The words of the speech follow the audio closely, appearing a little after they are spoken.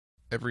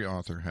Every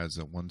author has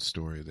that one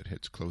story that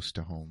hits close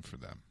to home for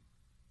them.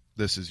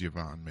 This is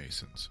Yvonne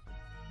Mason's.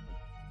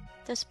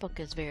 This book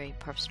is very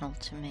personal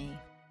to me.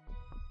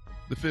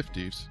 The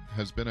 50s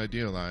has been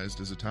idealized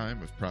as a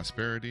time of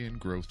prosperity and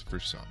growth for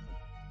some.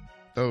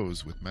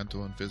 Those with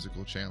mental and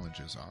physical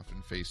challenges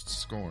often faced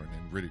scorn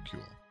and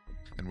ridicule,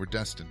 and were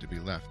destined to be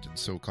left in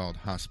so-called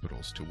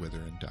hospitals to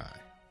wither and die.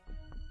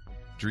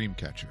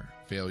 Dreamcatcher,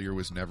 Failure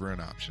Was Never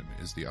an Option,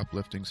 is the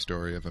uplifting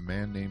story of a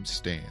man named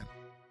Stan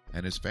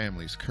and his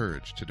family's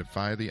courage to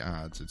defy the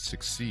odds and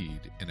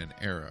succeed in an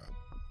era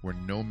where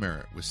no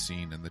merit was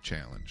seen in the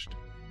challenged.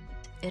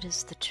 It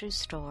is the true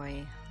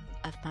story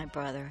of my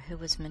brother who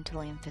was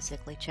mentally and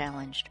physically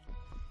challenged.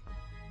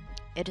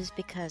 It is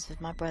because of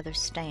my brother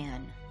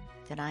Stan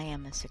that I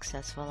am a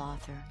successful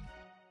author.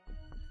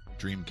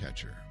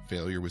 Dreamcatcher,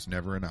 Failure Was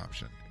Never an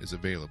Option is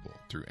available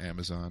through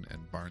Amazon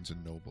and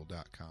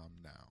BarnesandNoble.com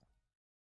now.